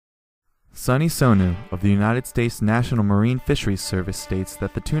Sunny Sonu of the United States National Marine Fisheries Service states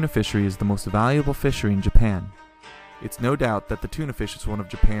that the tuna fishery is the most valuable fishery in Japan. It's no doubt that the tuna fish is one of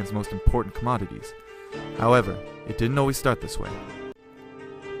Japan's most important commodities. However, it didn't always start this way.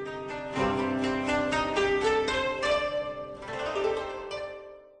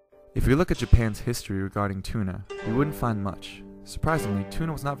 If we look at Japan's history regarding tuna, we wouldn't find much. Surprisingly,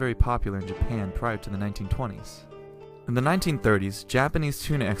 tuna was not very popular in Japan prior to the 1920s. In the 1930s, Japanese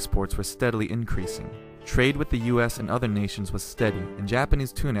tuna exports were steadily increasing. Trade with the US and other nations was steady, and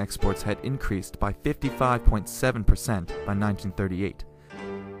Japanese tuna exports had increased by 55.7% by 1938.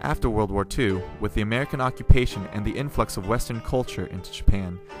 After World War II, with the American occupation and the influx of Western culture into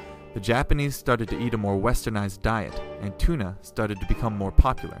Japan, the Japanese started to eat a more westernized diet, and tuna started to become more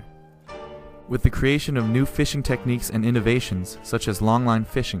popular. With the creation of new fishing techniques and innovations, such as longline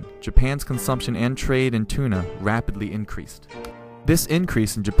fishing, Japan's consumption and trade in tuna rapidly increased. This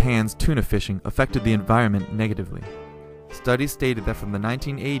increase in Japan's tuna fishing affected the environment negatively. Studies stated that from the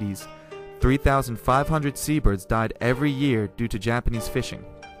 1980s, 3,500 seabirds died every year due to Japanese fishing.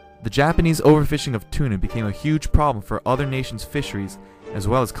 The Japanese overfishing of tuna became a huge problem for other nations' fisheries as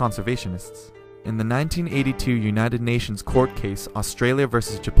well as conservationists. In the 1982 United Nations court case Australia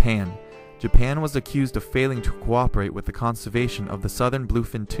versus Japan, Japan was accused of failing to cooperate with the conservation of the southern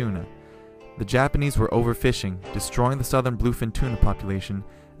bluefin tuna. The Japanese were overfishing, destroying the southern bluefin tuna population,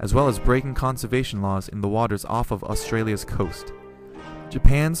 as well as breaking conservation laws in the waters off of Australia's coast.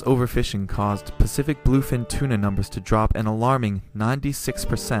 Japan's overfishing caused Pacific bluefin tuna numbers to drop an alarming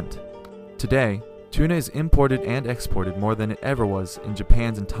 96%. Today, tuna is imported and exported more than it ever was in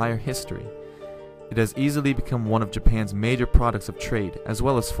Japan's entire history. It has easily become one of Japan's major products of trade, as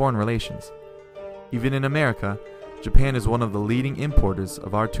well as foreign relations. Even in America, Japan is one of the leading importers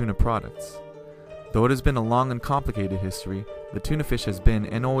of our tuna products. Though it has been a long and complicated history, the tuna fish has been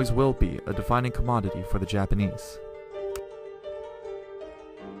and always will be a defining commodity for the Japanese.